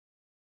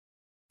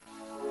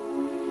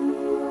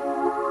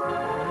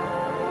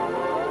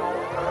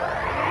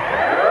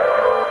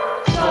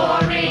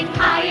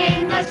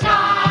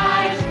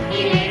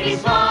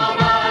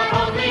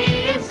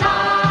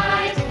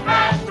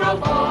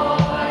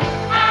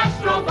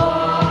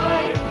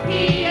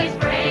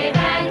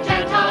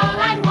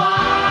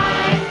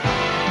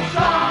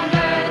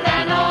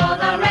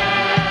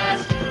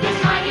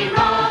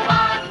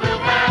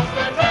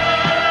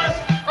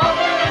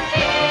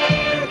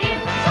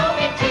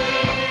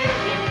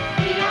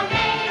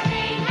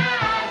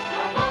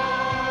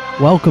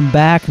Welcome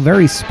back.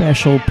 Very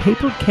special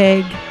Paper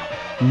Keg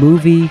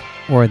movie,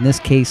 or in this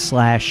case,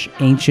 /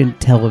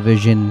 ancient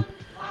television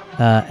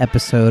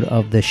episode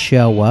of the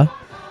show.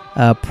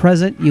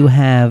 Present, you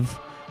have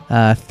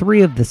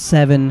 3 of the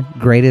 7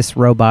 greatest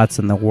robots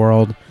in the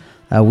world.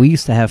 We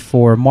used to have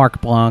 4. Mark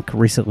Blanc,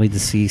 recently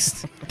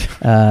deceased,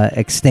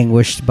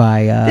 extinguished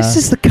by... this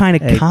is the kind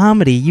of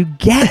comedy you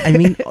get. I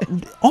mean,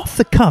 off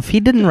the cuff. He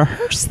didn't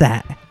rehearse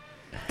that.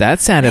 That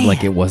sounded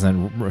like it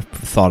wasn't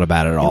thought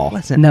about at all.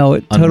 No,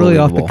 totally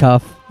off the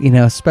cuff. You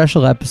know,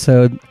 special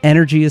episode.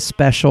 Energy is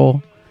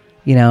special.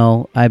 You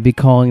know, I'd be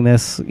calling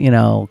this,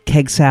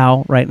 Keg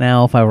Sal right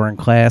now if I were in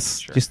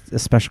class. Sure. Just a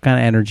special kind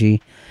of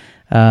energy.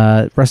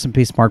 Rest in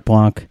peace, Mark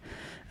Blanc.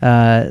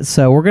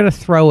 So we're going to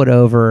throw it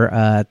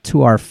over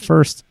to our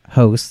first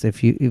host.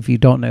 If you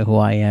don't know who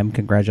I am,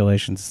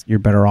 congratulations. You're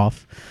better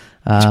off.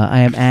 I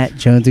am at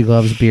Jonesy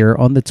Loves Beer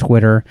on the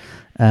Twitter.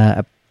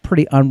 A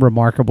pretty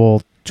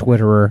unremarkable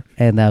Twitterer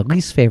and the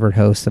least favorite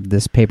host of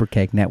this Paper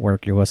Keg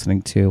Network you're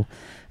listening to.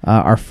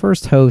 Our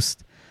first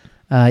host,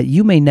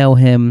 you may know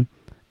him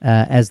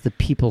as the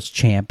People's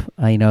Champ.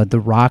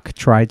 The Rock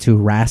tried to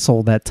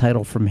wrestle that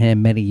title from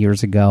him many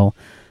years ago,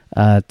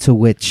 to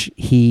which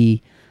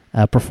he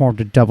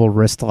performed a double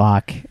wrist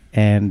lock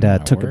and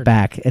took it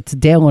back. It's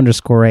Dale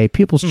 _A,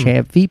 People's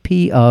Champ,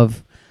 VP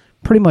of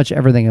pretty much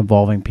everything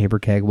involving Paper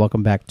Keg.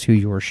 Welcome back to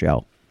your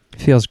show.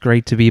 Feels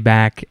great to be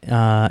back.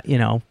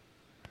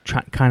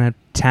 Kind of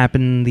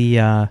tapping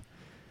the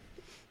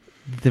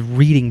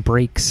reading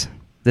breaks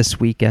this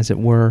week, as it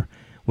were.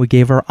 We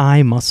gave our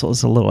eye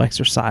muscles a little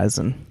exercise,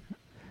 and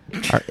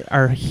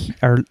our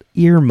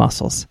ear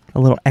muscles a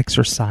little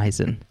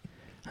exercising.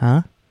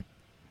 Huh?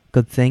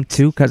 Good thing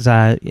too, because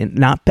I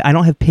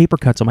don't have paper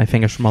cuts on my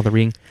fingers from all the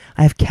reading.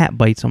 I have cat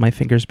bites on my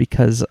fingers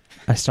because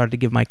I started to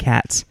give my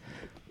cats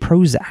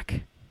Prozac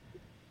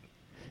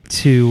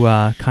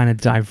to kind of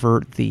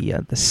divert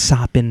the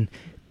sopping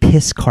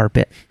piss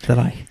carpet that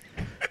I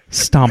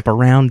stomp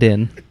around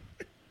in.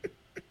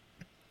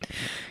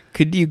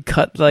 Could you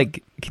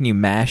can you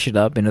mash it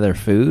up into their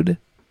food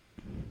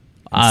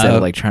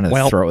instead of trying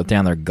to throw it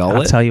down their gullet?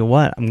 I'll tell you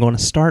what, I'm going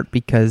to start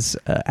because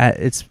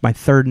it's my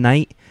 3rd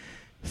night.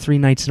 3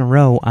 nights in a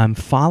row, I'm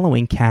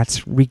following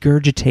cats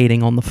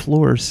regurgitating on the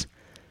floors.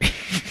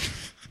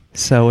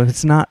 So if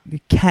it's not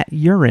cat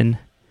urine,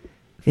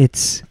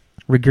 it's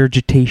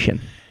regurgitation.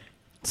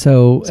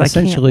 So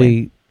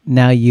essentially,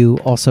 now you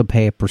also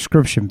pay a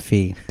prescription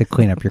fee to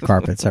clean up your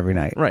carpets every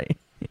night. Right.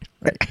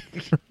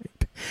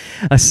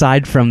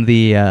 Aside from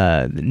the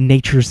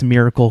Nature's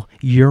Miracle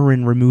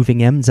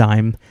urine-removing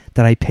enzyme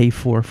that I pay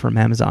for from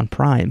Amazon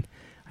Prime,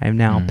 I am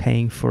now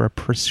paying for a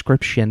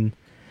prescription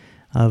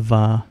of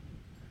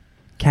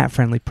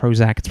cat-friendly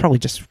Prozac. It's probably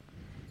just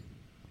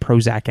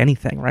Prozac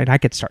anything, right? I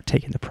could start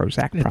taking the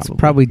Prozac probably. It's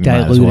probably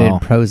diluted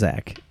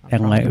Prozac.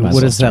 And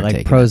what is that,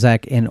 like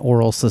Prozac in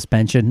oral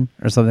suspension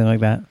or something like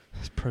that?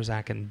 It's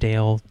Prozac and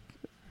Dale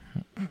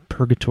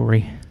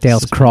Purgatory.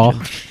 Dale's Crawl.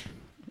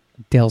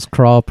 Dale's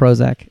Crawl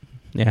Prozac.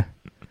 Yeah.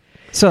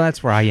 So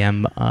that's where I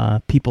am,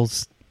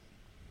 People's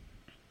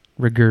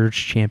Regurg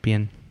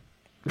champion.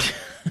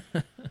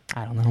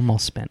 I don't know. I'm all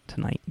spent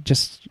tonight.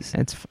 Just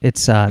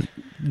it's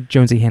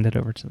Jonesy, hand it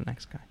over to the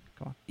next guy.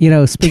 Go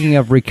on. Speaking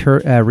of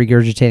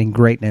regurgitating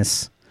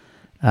greatness,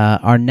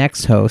 our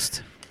next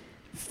host,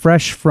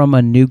 fresh from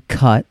a new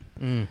cut,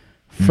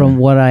 from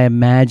what I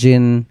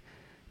imagine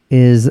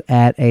is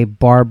at a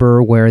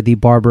barber where the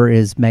barber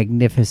is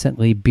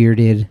magnificently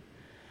bearded.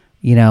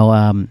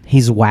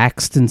 He's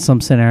waxed in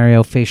some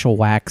scenario, facial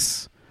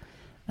wax,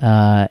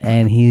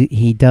 and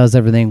he does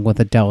everything with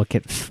a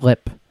delicate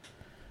flip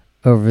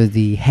over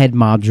the head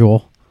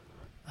module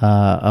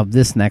of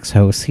this next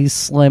host. He's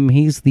Slim.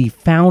 He's the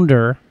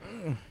founder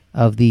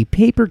of the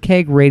Paper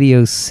Keg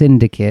Radio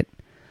Syndicate.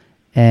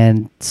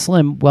 And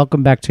Slim,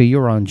 welcome back to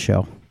your own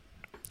show.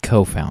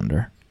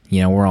 Co-founder.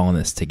 We're all in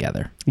this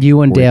together.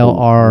 You and Dale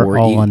are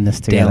all on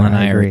this together. Dale and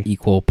I are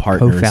equal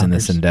partners in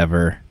this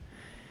endeavor.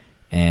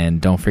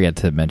 And don't forget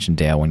to mention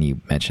Dale when you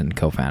mention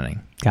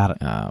co-founding. Got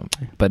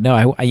it. But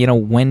no,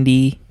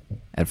 Wendy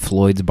at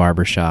Floyd's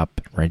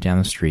Barbershop right down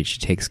the street, she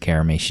takes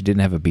care of me. She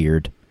didn't have a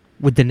beard.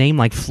 With the name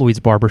like Floyd's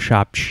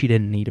Barbershop, she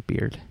didn't need a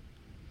beard.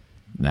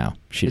 No,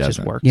 she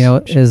doesn't. Just works.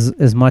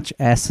 As much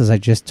S as I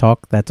just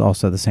talked, that's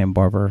also the same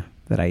barber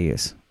that I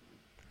use.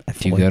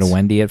 Do you go to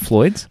Wendy at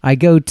Floyd's? I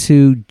go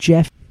to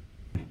Jeff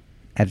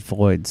at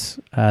Floyd's,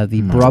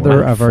 the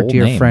brother of our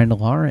dear friend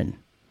Lauren.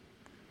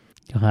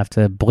 You'll have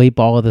to bleep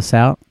all of this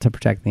out to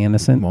protect the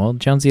innocent. Well,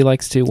 Jonesy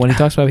likes to, when he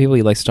talks about people,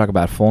 he likes to talk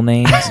about full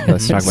names. He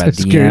likes to talk about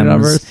DMs.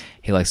 Numbers.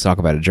 He likes to talk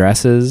about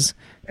addresses.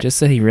 Just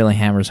so he really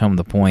hammers home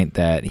the point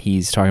that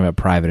he's talking about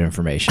private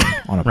information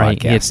on a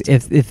podcast.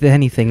 If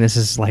anything, this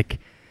is like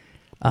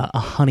a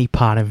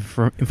honeypot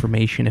of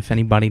information. If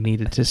anybody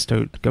needed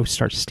to go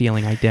start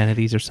stealing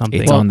identities or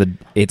something,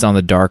 it's on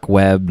the dark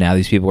web now.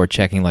 These people are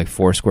checking like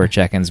Foursquare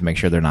check-ins, make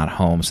sure they're not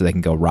home, so they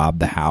can go rob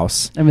the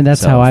house. I mean,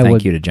 that's how I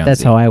would.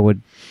 That's how I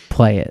would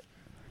play it.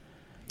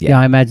 Yeah,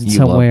 I imagine you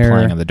somewhere love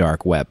playing on the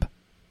dark web.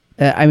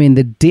 I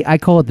mean, I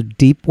call it the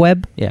deep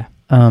web. Yeah.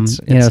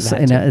 It's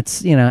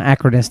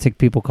anachronistic.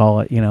 People call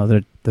it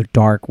the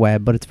dark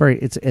web, but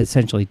it's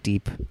essentially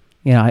deep.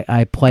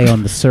 I play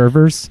on the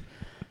servers.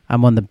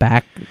 I'm on the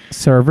back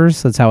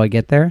servers. That's how I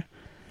get there.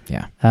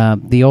 Yeah.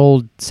 The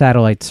old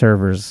satellite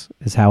servers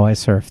is how I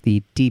surf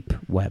the deep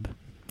web.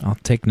 I'll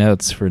take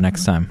notes for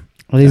next time.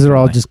 Well, these are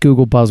all just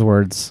Google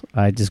buzzwords.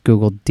 I just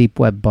Googled deep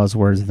web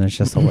buzzwords, and there's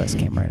just a list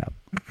came right up.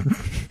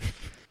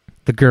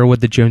 The girl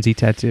with the Jonesy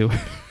tattoo.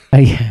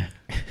 Yeah.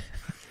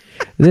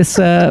 This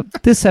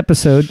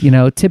episode,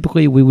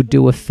 typically we would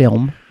do a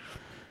film,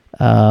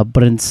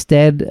 but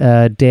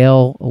instead,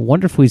 Dale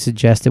wonderfully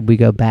suggested we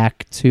go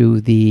back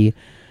to the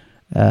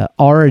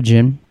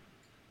origin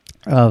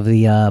of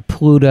the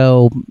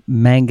Pluto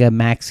manga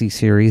maxi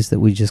series that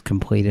we just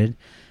completed,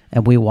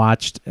 and we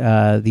watched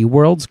The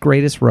World's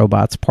Greatest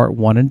Robots Part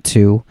 1 and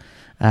 2,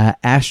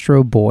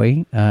 Astro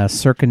Boy,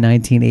 circa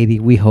 1980,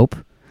 we hope.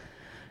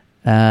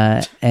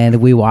 And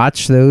we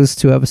watched those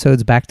 2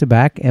 episodes back to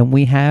back, and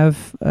we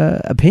have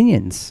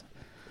opinions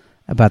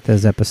about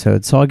those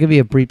episodes. So I'll give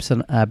you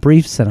a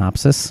brief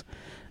synopsis.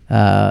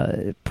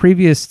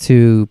 Previous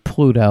to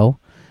Pluto,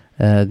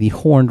 the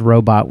horned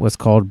robot was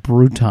called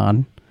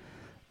Bruton,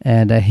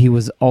 and he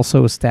was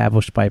also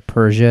established by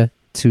Persia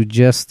to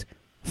just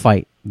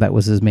fight. That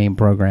was his main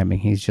programming.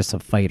 He's just a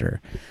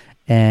fighter.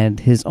 And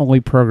his only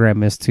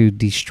program is to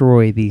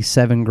destroy the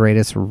 7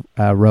 greatest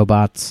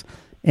robots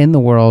in the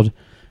world,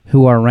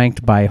 who are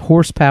ranked by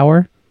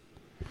horsepower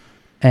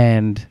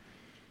and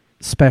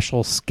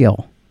special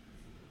skill.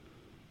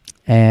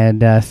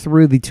 And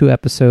through the 2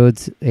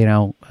 episodes,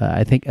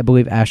 I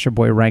believe Astro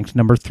Boy ranked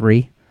number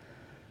 3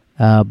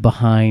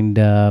 behind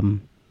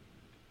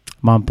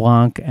Mont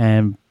Blanc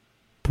and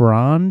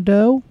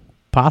Brando,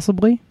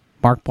 possibly.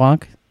 Mark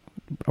Blanc,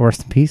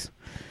 rest in peace.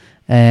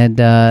 And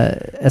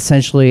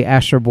essentially,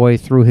 Astro Boy,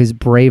 through his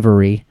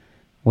bravery,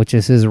 which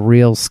is his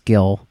real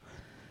skill,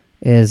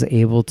 is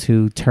able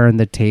to turn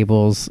the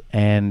tables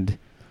and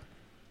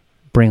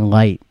bring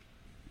light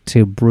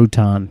to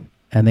Bruton.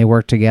 And they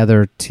work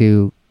together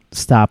to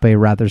stop a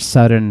rather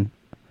sudden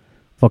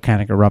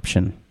volcanic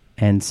eruption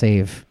and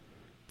save,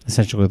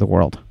 essentially, the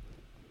world.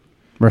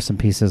 Rest in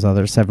peace, there's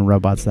other 7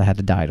 robots that had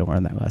to die to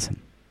learn that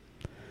lesson.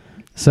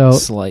 So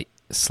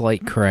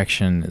Slight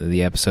correction,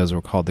 the episodes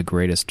were called The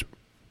Greatest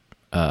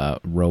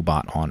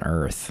Robot on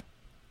Earth.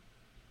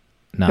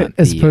 Not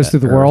as opposed to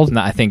the Earth, world?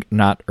 I think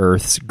not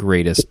Earth's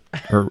greatest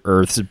or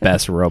Earth's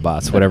best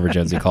robots, whatever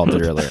Jonesy called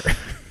it earlier.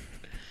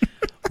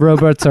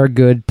 Robots Are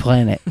Good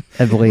Planet,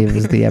 I believe,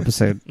 is the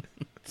episode.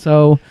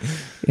 So,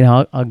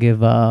 I'll give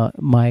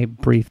my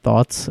brief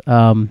thoughts.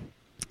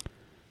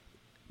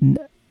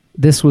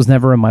 This was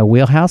never in my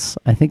wheelhouse.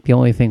 I think the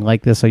only thing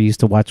like this I used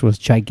to watch was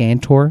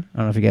Gigantor. I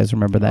don't know if you guys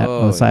remember that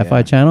on the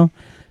Sci-Fi Channel.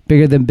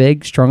 Bigger than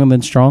big, stronger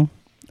than strong,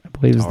 I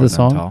believe is the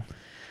song. Tall.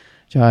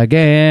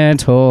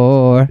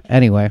 Gigantor.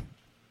 Anyway,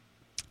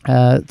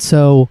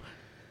 so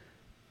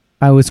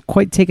I was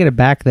quite taken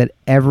aback that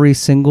every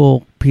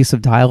single piece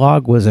of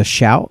dialogue was a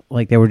shout.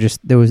 Like there was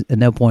at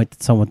no point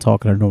that someone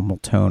talk in a normal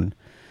tone,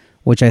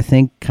 which I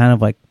think kind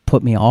of like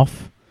put me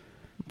off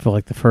for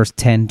like the first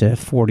 10 to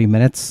 40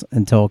 minutes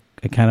until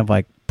I kind of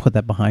like put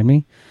that behind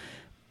me.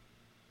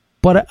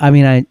 But I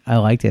mean, I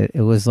liked it.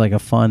 It was like a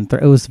fun.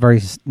 It was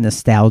very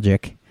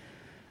nostalgic.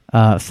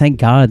 Thank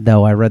God,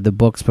 though, I read the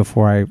books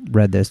before I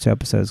read those 2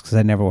 episodes, because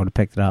I never would have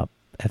picked it up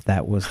if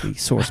that was the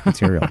source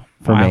material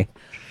for me.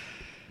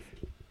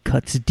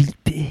 Cuts deep,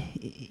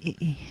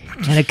 and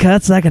it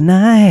cuts like a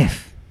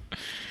knife.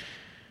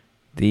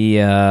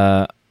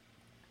 This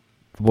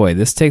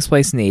takes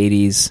place in the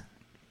 80s,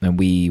 and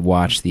we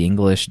watched the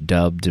English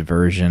dubbed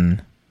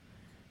version.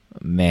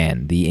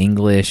 Man, the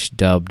English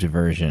dubbed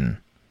version.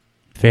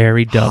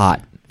 Very dubbed.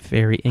 Hot.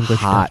 Very English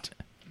hot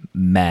dubbed.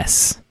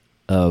 Mess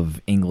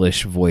of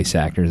English voice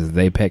actors that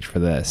they picked for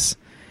this.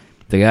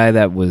 The guy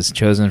that was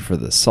chosen for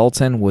the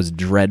Sultan was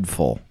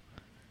dreadful.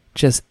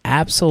 Just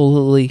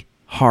absolutely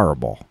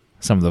horrible,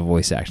 some of the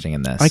voice acting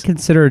in this. I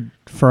considered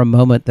for a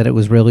moment that it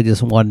was really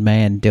just one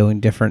man doing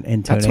different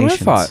intonations.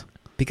 That's what I thought.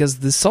 Because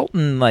the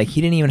Sultan, he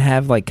didn't even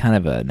have, kind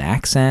of an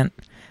accent.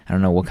 I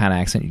don't know what kind of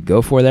accent you'd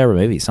go for there, but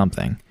maybe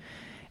something.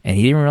 And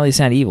he didn't really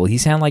sound evil. He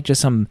sounded like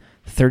just some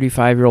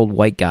 35-year-old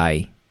white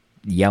guy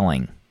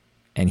yelling.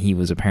 And he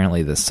was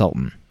apparently the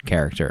Sultan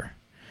character.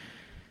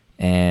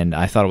 And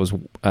I thought it was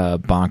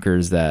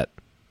bonkers that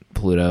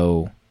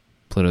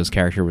Pluto's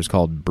character was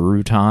called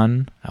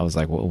Bruton. I was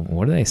like, well,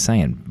 what are they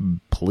saying?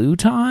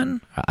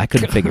 Pluton? I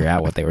couldn't figure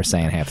out what they were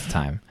saying half the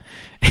time.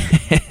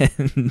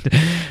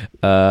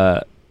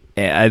 But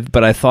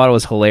I thought it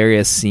was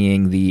hilarious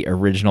seeing the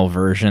original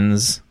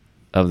versions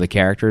of the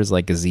characters,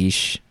 like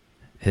Azish,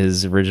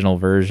 his original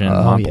version,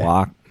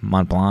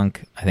 Mont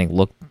Blanc, I think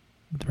looked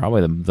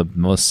probably the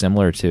most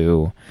similar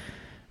to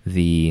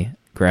the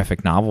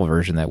graphic novel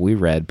version that we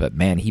read, but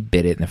man, he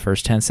bit it in the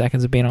first 10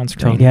 seconds of being on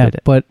screen. Yeah,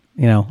 but,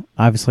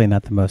 obviously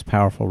not the most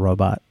powerful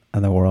robot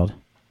in the world.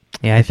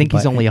 Yeah, I think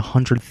he's only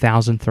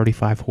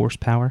 100,035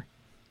 horsepower.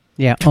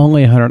 Yeah,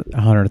 only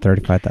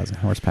 135,000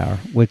 horsepower,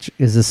 which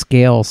is a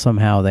scale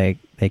somehow they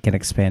can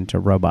expand to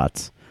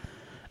robots.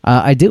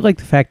 I did like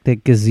the fact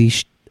that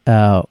Gazish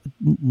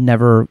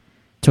never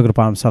took it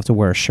upon himself to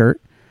wear a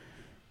shirt,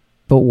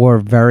 but wore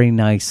very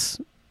nice,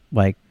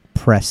 like,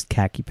 pressed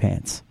khaki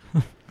pants.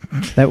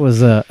 That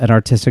was an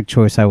artistic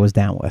choice I was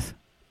down with.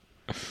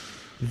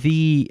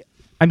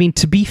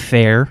 To be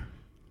fair,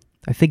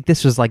 I think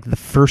this was like the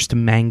first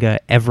manga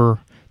ever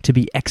to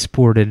be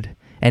exported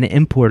and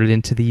imported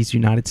into these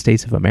United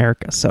States of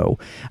America. So,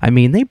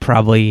 they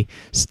probably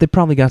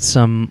got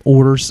some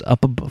orders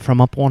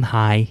from up on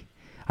high.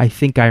 I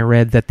think I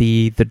read that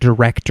the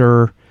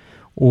director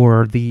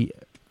or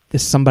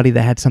somebody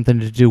that had something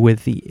to do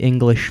with the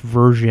English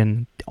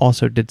version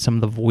also did some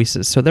of the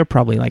voices. So they're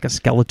probably like a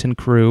skeleton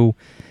crew.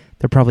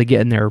 They're probably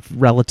getting their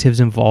relatives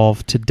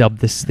involved to dub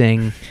this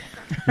thing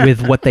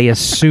with what they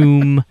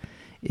assume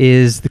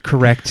is the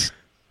correct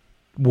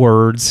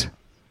words.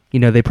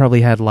 They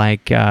probably had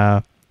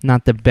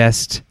not the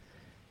best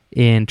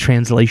in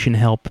translation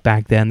help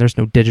back then. There's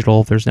no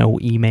digital, there's no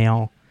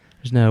email,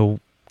 there's no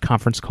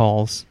conference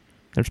calls.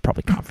 There's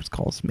probably conference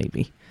calls,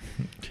 maybe.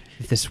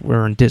 If this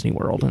were in Disney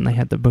World and they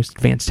had the most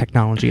advanced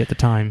technology at the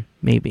time,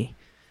 maybe.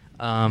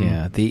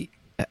 I think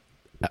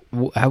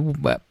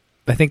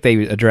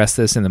they addressed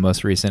this in the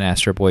most recent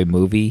Astro Boy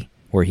movie,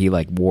 where he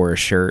wore a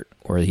shirt,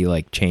 or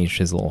he changed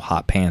his little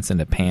hot pants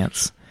into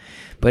pants.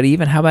 But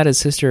even how about his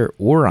sister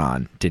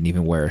Oran didn't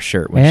even wear a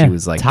shirt when she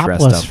was dressed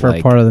up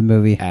for part of the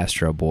movie.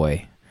 Astro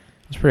Boy.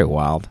 It's pretty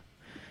wild.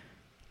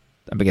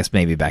 I guess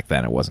maybe back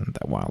then it wasn't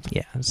that wild.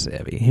 Yeah,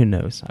 who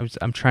knows?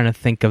 I'm trying to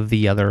think of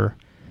the other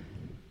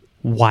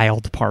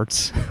wild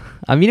parts.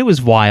 It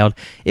was wild.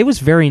 It was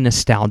very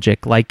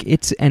nostalgic.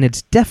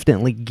 It's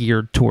definitely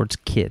geared towards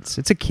kids.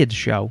 It's a kids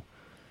show,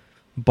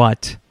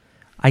 but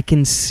I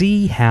can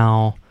see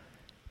how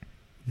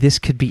this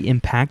could be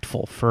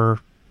impactful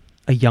for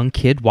a young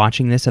kid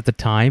watching this at the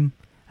time.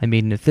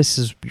 If this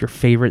is your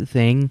favorite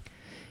thing,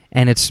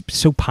 and it's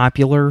so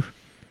popular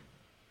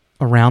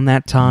around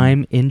that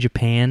time in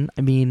Japan,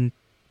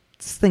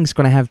 this thing's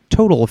going to have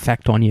total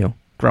effect on you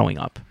growing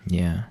up.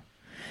 Yeah.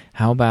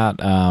 How about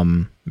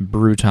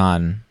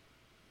Bruton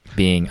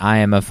being, I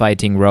am a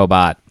fighting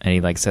robot, and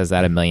he says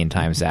that a million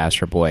times to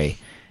Astro Boy,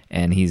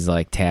 and he's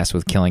tasked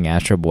with killing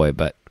Astro Boy,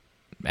 but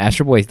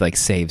Astro Boy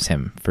saves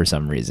him for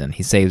some reason.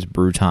 He saves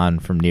Bruton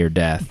from near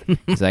death.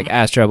 He's like,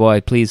 Astro Boy,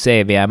 please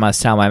save me. I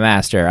must tell my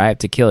master. I have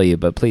to kill you,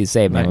 but please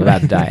save me. I'm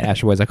about to die. And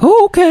Astro Boy's like,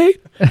 oh, okay.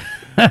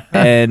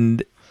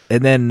 And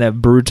then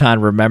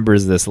Bruton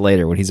remembers this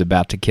later when he's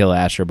about to kill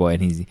Astro Boy,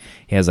 and he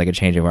has a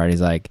change of heart.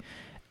 He's like,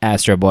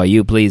 Astro Boy,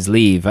 you please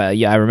leave.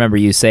 I remember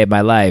you saved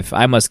my life.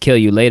 I must kill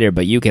you later,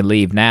 but you can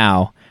leave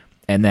now.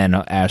 And then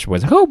Astro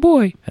Boy's like, oh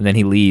boy. And then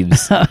he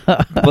leaves.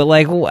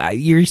 But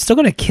you're still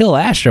going to kill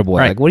Astro Boy.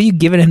 Right. What are you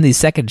giving him these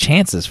second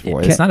chances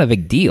for? It's not a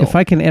big deal. If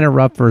I can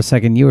interrupt for a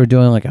second, you were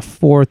doing a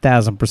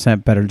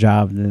 4,000% better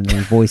job than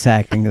the voice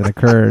acting that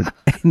occurred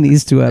in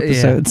these two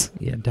episodes.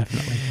 Yeah,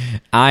 definitely.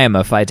 I am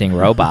a fighting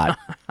robot.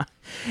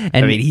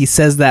 And he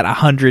says that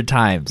 100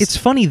 times. It's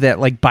funny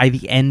that by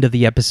the end of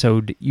the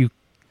episode,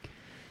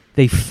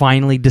 they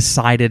finally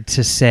decided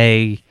to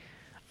say,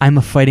 I'm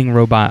a fighting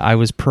robot, I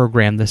was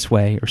programmed this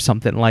way, or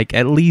something.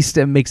 At least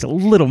it makes a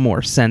little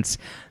more sense.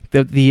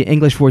 The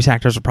English voice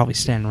actors are probably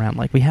standing around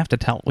we have to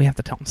tell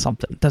them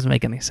something. It doesn't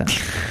make any sense.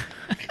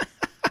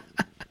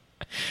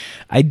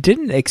 I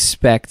didn't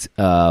expect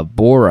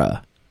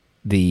Bora,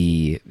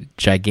 the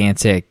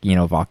gigantic,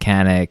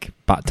 volcanic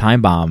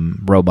time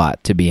bomb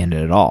robot, to be in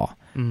it at all.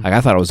 I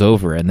thought it was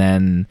over, and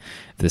then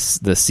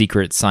the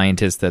secret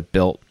scientist that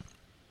built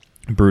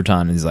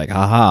Bruton is like,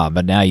 haha,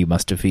 but now you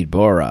must defeat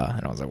Bora.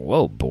 And I was like,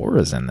 whoa,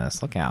 Bora's in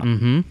this. Look out.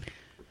 Mm-hmm.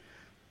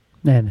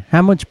 Man,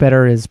 how much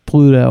better is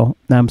Pluto?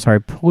 No, I'm sorry,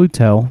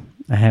 Pluto.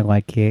 I had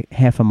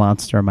half a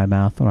monster in my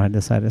mouth when I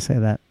decided to say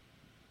that.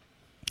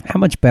 How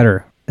much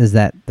better is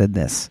that than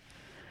this?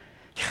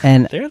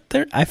 And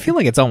I feel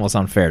like it's almost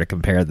unfair to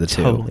compare the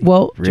two. Totally.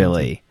 Well,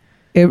 really.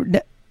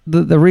 The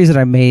reason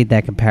I made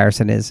that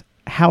comparison is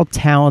how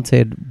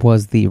talented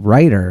was the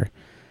writer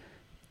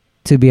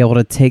to be able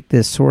to take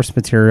this source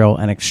material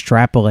and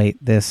extrapolate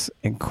this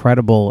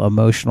incredible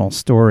emotional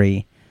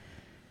story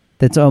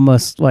that's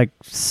almost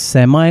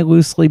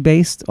semi-loosely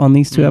based on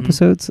these two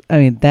episodes.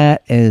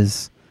 That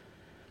is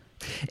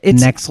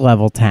next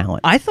level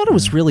talent. I thought it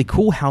was really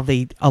cool how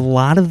a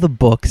lot of the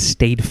book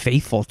stayed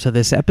faithful to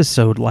this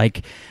episode.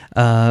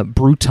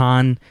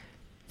 Bruton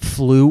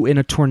flew in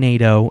a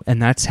tornado, and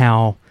that's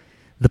how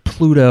the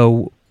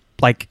Pluto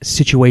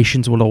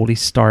situations would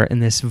always start,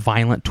 and this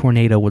violent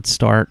tornado would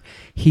start.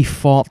 He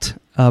fought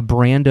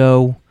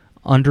Brando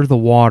under the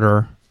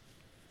water,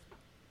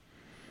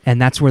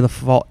 and that's where the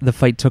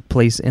fight took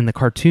place in the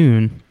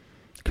cartoon,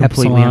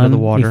 completely Epsilon, under the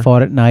water. He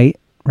fought at night,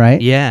 right?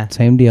 Yeah.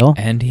 Same deal.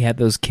 And he had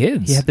those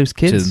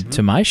kids.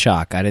 To my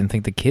shock, I didn't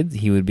think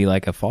he would be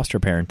like a foster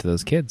parent to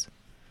those kids.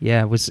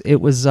 Yeah, it was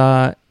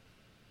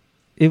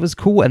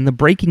cool. And the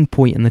breaking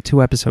point in the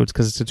two episodes,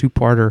 because it's a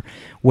two-parter,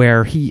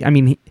 where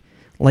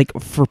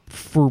for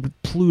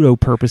Pluto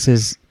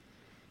purposes,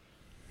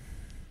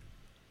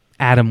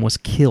 Adam was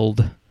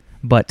killed,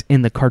 but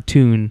in the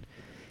cartoon,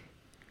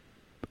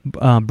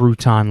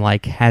 Bruton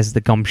has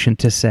the gumption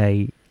to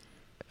say,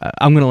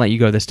 I'm going to let you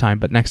go this time,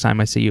 but next time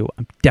I see you,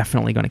 I'm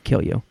definitely going to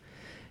kill you.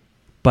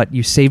 But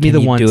you saved me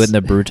the once. Can you do it in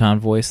the Bruton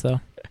voice,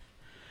 though?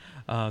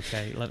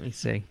 Okay, let me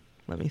see.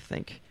 Let me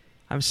think.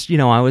 I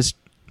was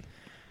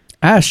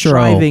Astro,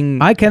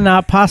 driving. I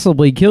cannot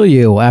possibly kill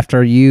you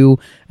after you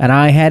and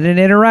I had an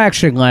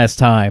interaction last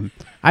time.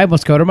 I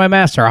must go to my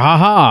master. Ha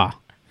ha.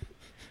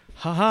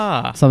 Ha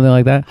ha. Something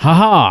like that. Ha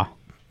ha.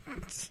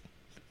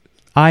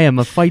 I am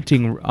a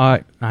fighting...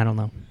 I don't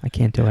know. I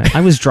can't do it. I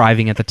was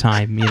driving at the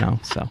time,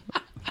 so...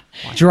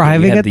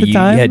 Driving at the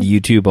time? You had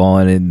YouTube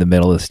on in the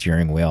middle of the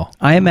steering wheel.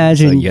 I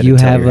imagine you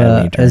have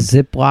a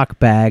Ziploc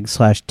bag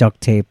 /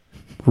 duct tape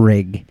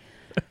rig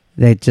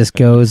that just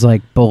goes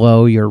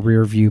below your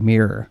rear view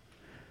mirror.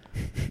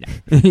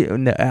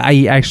 No,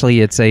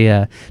 it's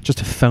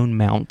just a phone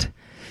mount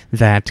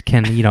that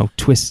can,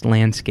 twist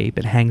landscape.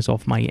 It hangs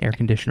off my air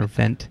conditioner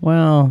vent.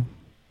 Well,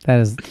 that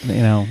is,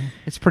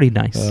 it's pretty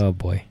nice. Oh,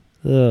 boy.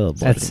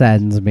 That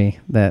saddens me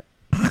that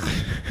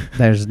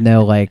there's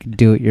no,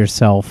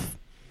 do-it-yourself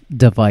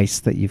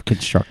device that you've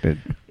constructed.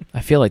 I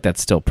feel like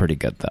that's still pretty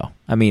good, though.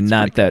 I mean,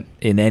 not that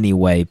in any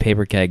way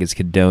Paper Keg is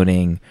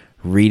condoning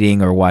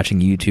reading or watching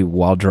YouTube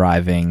while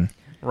driving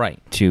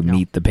to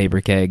meet the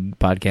Paper Keg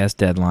podcast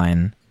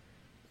deadline,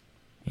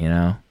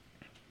 And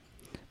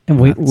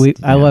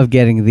I love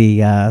getting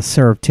the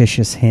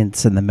surreptitious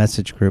hints in the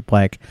message group,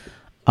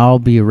 I'll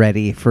be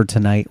ready for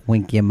tonight,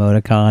 winky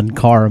emoticon,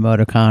 car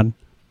emoticon.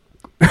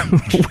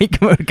 Wink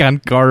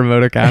emoticon, car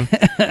emoticon.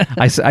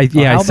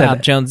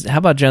 How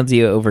about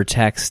Jonesy over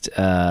text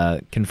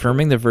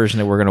confirming the version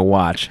that we're going to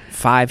watch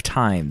 5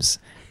 times?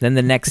 Then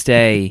the next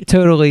day,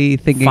 totally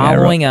thinking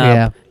following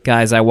up,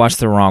 guys, I watched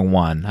the wrong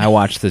one. I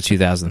watched the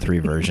 2003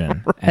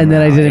 version, and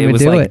then I didn't even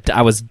do it.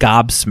 I was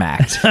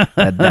gobsmacked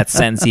that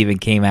sentence even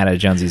came out of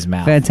Jonesy's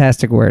mouth.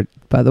 Fantastic word,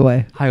 by the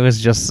way. I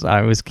was just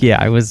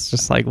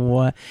like,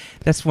 what?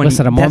 That's when.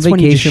 Listen, I'm on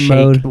vacation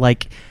mode.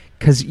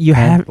 Because you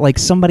have,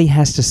 somebody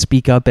has to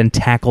speak up and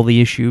tackle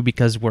the issue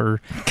because we're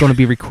going to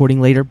be recording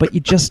later, but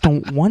you just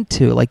don't want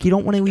to. You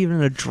don't want to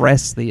even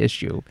address the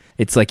issue.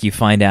 It's like you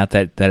find out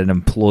that an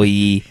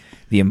employee,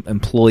 the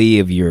employee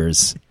of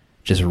yours,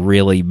 just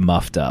really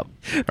muffed up.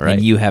 Right.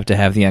 And you have to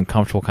have the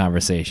uncomfortable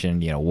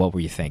conversation. What were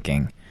you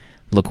thinking?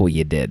 Look what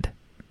you did.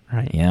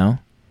 Right.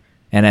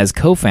 And as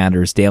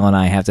co-founders, Dale and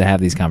I have to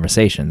have these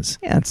conversations.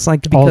 Yeah, it's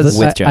because...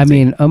 with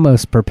Jonesy.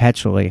 Almost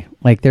perpetually.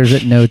 There's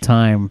at no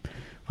time...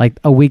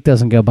 a week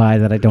doesn't go by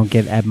that I don't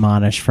get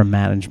admonished from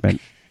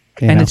management.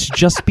 It's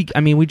just...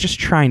 we're just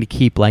trying to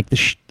keep,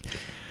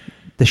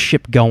 the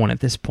ship going at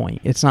this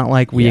point. It's not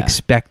like we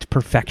expect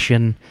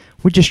perfection.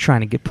 We're just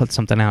trying to put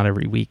something out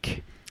every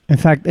week. In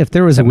fact, if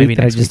there was a week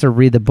that I just to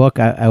read the book,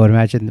 I would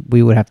imagine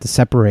we would have to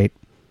separate.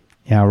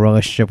 Our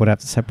relationship would have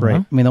to separate.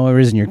 Uh-huh. The only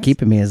reason you're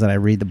keeping me is that I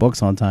read the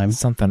books on time.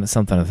 Something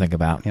to think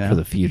about for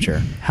the future.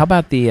 How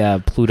about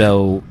the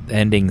Pluto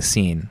ending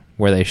scene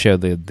where they show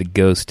the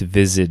ghost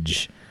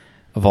visage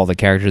of all the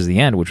characters at the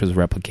end, which was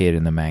replicated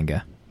in the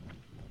manga?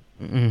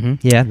 Mm-hmm.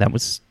 Yeah, that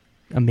was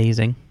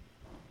amazing.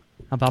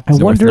 About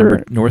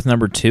North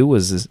number 2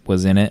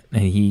 was in it,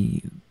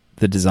 and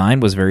the design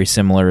was very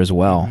similar as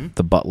well. Mm-hmm.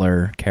 The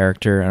butler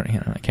character, I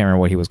can't remember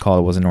what he was called.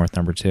 It wasn't North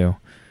number 2.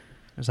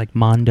 It was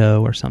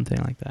Mondo or something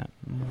like that.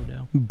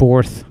 Mondo.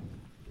 Borth,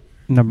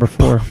 number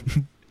 4.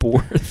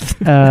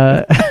 Borth.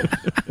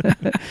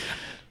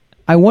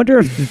 I wonder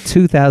if the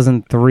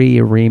 2003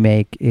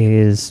 remake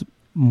is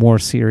more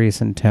serious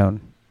in tone,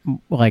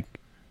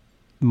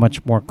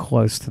 much more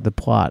close to the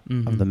plot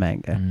of the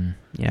manga. Mm.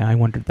 Yeah, I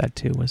wondered that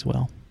too as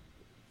well.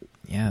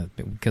 Yeah,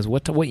 because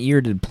what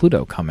year did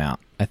Pluto come out?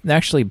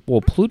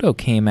 Pluto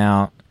came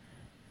out,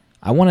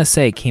 I want to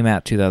say it came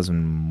out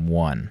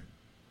 2001.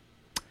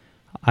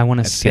 I want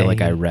to say... I feel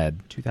like I read...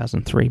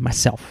 2003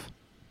 myself.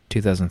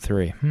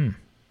 2003,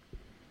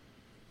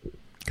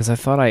 Because I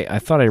thought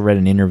I read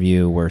an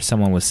interview where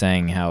someone was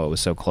saying how it was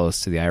so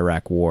close to the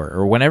Iraq War,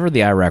 or whenever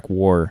the Iraq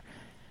War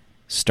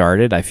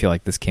started. I feel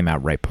like this came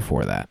out right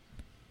before that.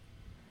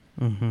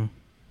 Mm-hmm.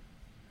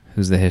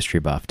 Who's the history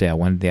buff? Dale,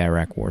 when did the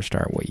Iraq War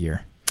start? What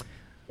year?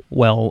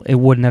 Well, it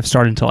wouldn't have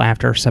started until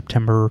after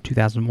September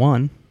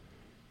 2001.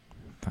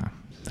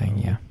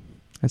 Yeah.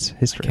 That's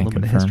history. A little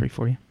bit of history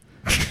for you.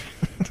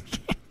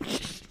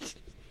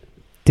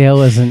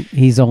 Dale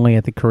he's only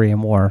at the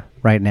Korean War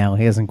right now.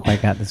 He hasn't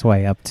quite gotten his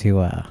way up to...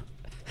 All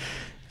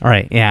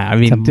right, yeah.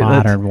 To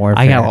modern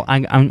warfare.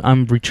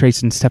 I'm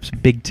retracing steps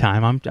big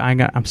time.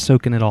 I'm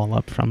soaking it all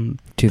up from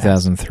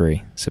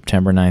 2003,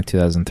 September 9th,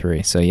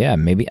 2003. So yeah,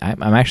 maybe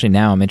I'm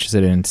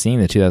interested in seeing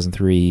the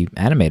 2003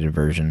 animated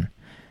version.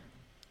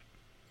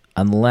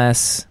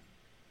 Unless.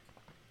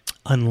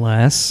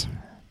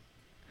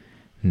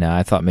 No,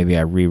 I thought maybe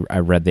I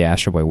read the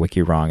Astro Boy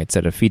wiki wrong. It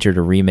said it featured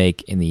a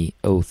remake in the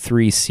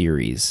 03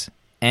 series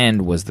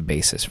and was the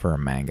basis for a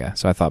manga.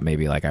 So I thought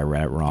maybe I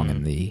read it wrong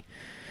and the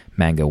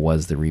manga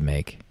was the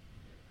remake.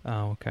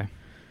 Oh, okay.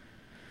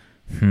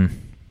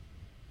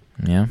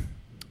 Yeah.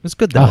 It was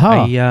good though.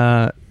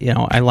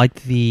 I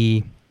liked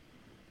the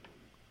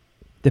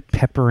the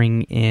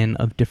peppering in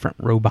of different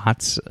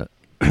robots,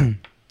 and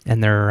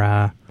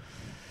they're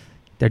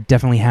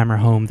definitely hammer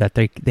home that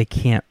they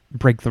can't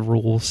break the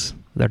rules.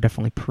 They're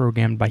definitely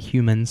programmed by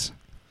humans.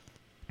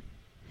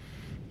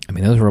 I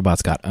mean, those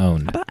robots got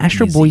owned. How about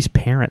Astro Boy's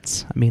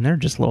parents? I mean, they're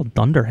just little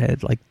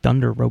dunderhead, like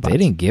dunder robots. They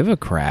didn't give a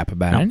crap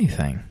about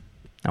anything.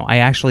 No, I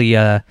actually,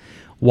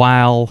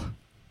 while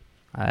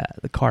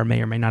the car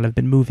may or may not have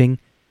been moving,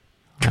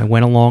 I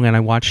went along and I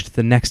watched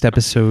the next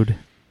episode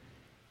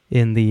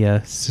in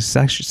the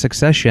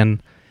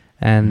Succession,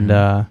 and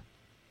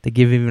they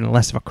give even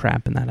less of a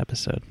crap in that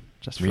episode.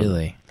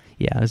 Really?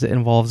 Yeah, it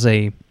involves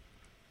a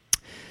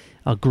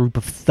group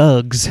of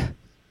thugs,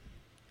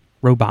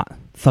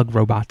 thug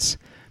robots,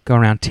 go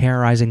around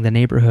terrorizing the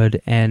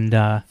neighborhood, and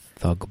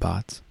thug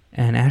bots.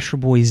 And Astro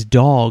Boy's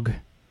dog,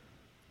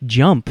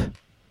 Jump,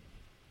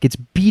 gets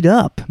beat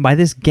up by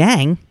this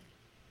gang.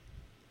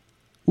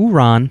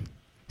 Uran,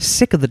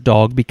 sick of the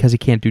dog because he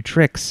can't do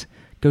tricks,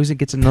 goes and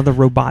gets another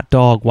robot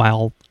dog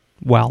while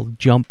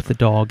Jump the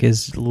dog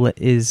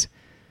is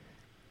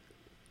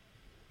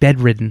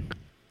bedridden.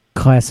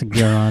 Classic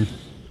Uran.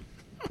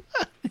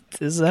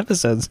 This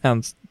episode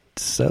sounds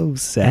so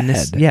sad. And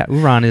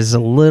Uran is a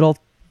little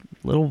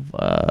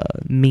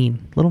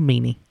mean, little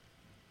meanie.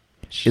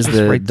 Is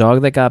the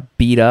dog that got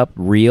beat up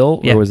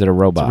real, or was it a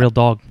robot? It's a real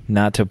dog.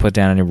 Not to put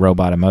down any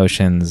robot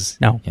emotions.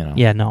 No.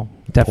 No.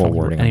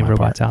 Definitely any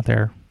robots out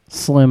there.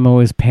 Slim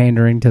always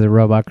pandering to the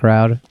robot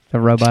crowd, the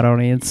robot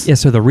audience. Yeah,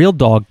 so the real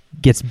dog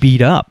gets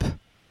beat up,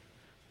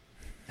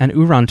 and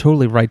Uran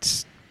totally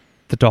writes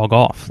the dog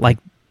off. Like,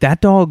 that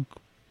dog,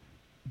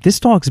 this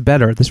dog's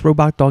better. This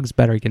robot dog's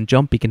better. He can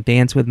jump, he can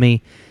dance with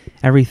me,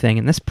 everything.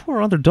 And this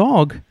poor other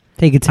dog...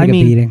 He could take a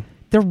beating.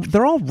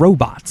 They're all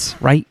robots,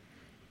 right?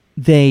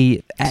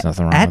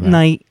 At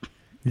night,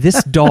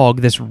 this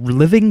dog, this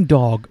living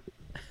dog,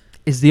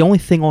 is the only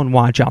thing on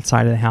watch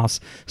outside of the house,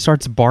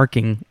 starts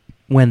barking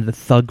when the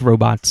thug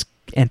robots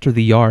enter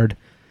the yard.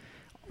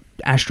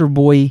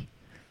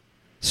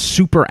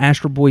 Super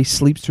Astro Boy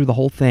sleeps through the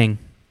whole thing.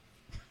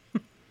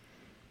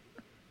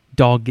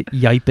 Dog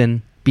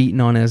yiping,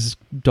 beating on his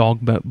dog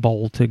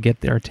bowl to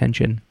get their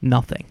attention.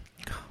 Nothing.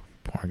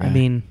 Poor guy. I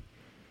mean,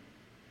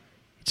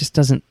 it just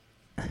doesn't...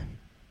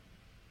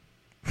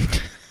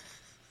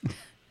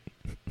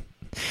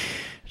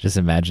 Just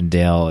imagine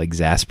Dale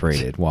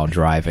exasperated while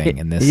driving,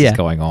 and this is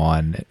going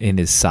on in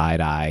his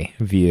side eye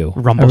view.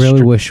 I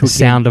really wish the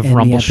sound of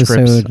rumble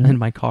strips in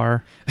my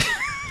car.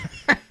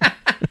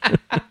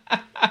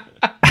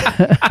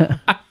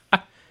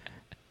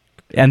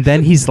 And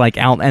then he's like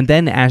out, and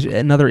then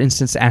another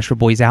instance, Astro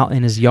Boy's out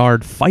in his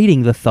yard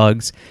fighting the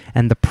thugs,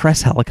 and the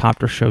press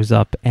helicopter shows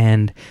up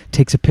and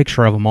takes a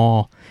picture of them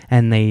all,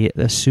 and they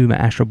assume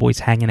Astro Boy's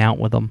hanging out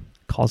with them,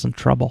 causing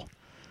trouble,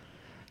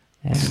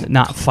 and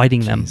not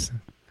fighting them.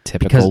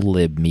 Typical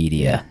lib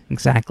media. Yeah,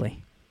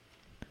 exactly.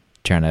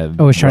 Trying to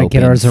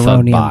get our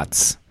Zeronium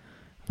bots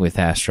with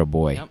Astro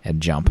Boy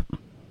and Jump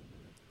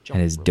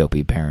and his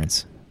dopey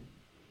parents.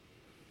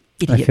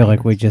 I feel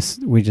like we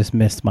just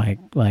missed my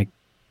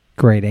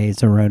grade A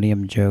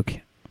Zeronium joke,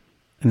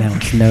 and now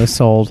it's no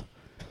sold.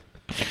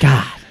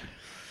 God,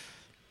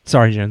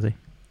 sorry, Jonesy.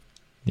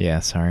 Yeah,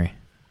 sorry.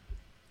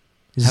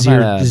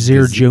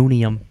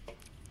 Zerjonium.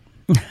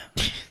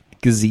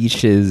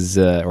 Gazeesh's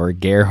or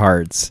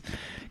Gerhardt's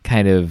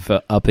kind of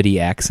uppity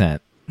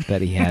accent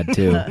that he had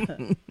too.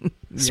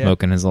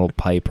 Smoking his little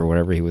pipe or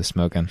whatever he was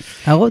smoking.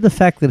 I love the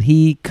fact that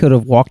he could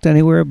have walked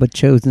anywhere but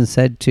chose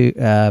instead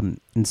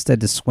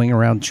to swing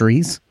around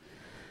trees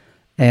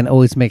and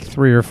always make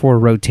 3 or 4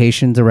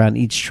 rotations around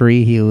each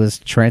tree he was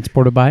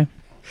transported by.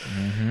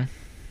 Mm-hmm.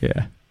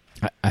 Yeah.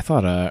 I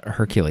thought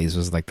Hercules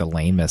was like the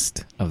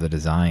lamest of the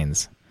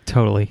designs.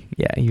 Totally.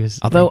 Yeah, he was.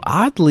 Although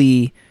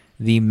oddly,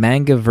 the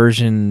manga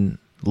version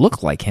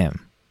looked like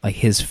him. Like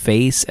his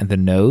face and the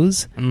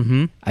nose,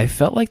 I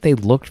felt like they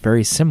looked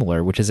very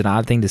similar, which is an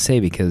odd thing to say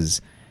because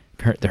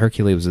the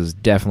Hercules was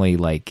definitely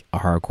like a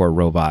hardcore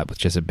robot with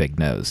just a big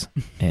nose.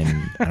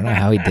 And I don't know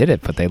how he did it,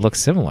 but they look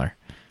similar.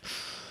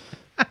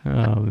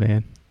 Oh,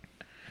 man.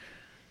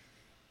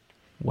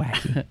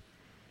 Wacky.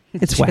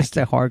 It's just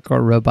a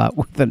hardcore robot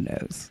with a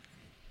nose.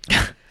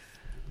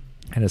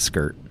 And a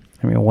skirt.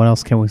 I mean, what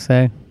else can we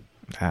say?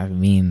 I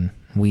mean,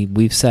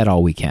 we've said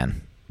all we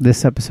can.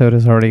 This episode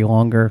is already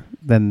longer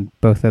than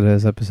both of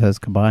those episodes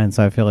combined,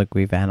 so I feel like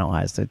we've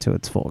analyzed it to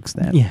its full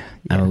extent. Yeah.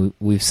 I mean,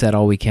 we've said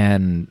all we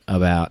can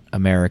about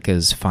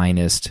America's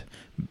finest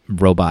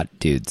robot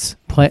dudes.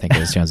 I think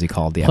as Jonesy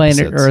called the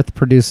Planet episodes. Earth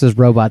produces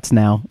robots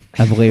now,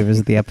 I believe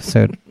is the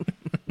episode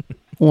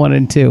 1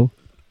 and 2.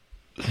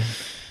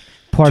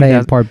 Part A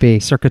and Part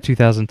B. Circa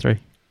 2003.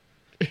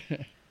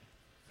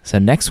 So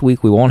next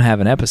week we won't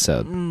have an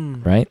episode,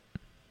 right?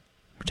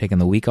 We're taking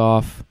the week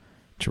off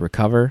to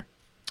recover.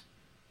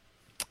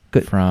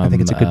 Good. I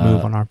think it's a good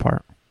move on our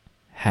part.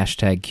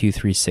 Hashtag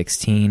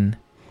Q316.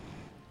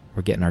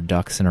 We're getting our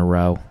ducks in a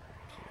row.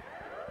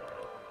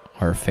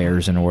 Our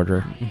affairs in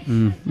order.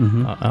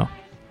 Mm-hmm. Uh-oh.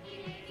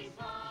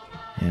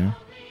 Yeah.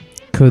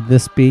 Could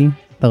this be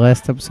the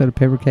last episode of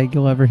Paper Keg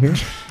you'll ever hear.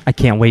 I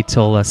can't wait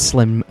till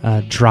Slim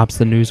drops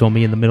the news on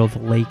me in the middle of the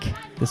lake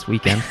this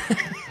weekend.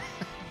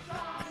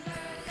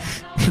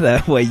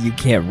 That way you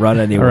can't run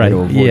anywhere to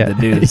avoid the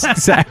news.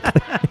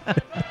 Exactly.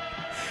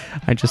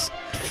 I just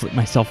flip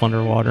myself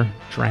underwater,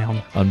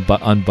 drown.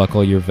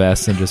 Unbuckle your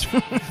vest and just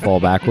fall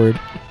backward.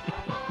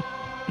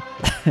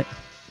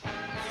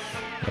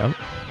 Yep.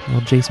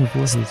 Well, Jason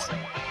Voorhees.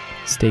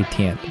 Stay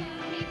tuned.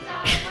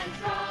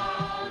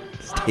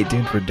 Stay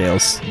tuned for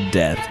Dale's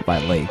death by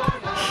lake.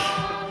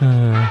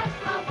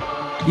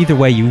 Either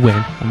way, you win.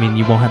 I mean,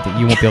 you won't be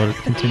able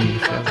to continue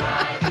the show.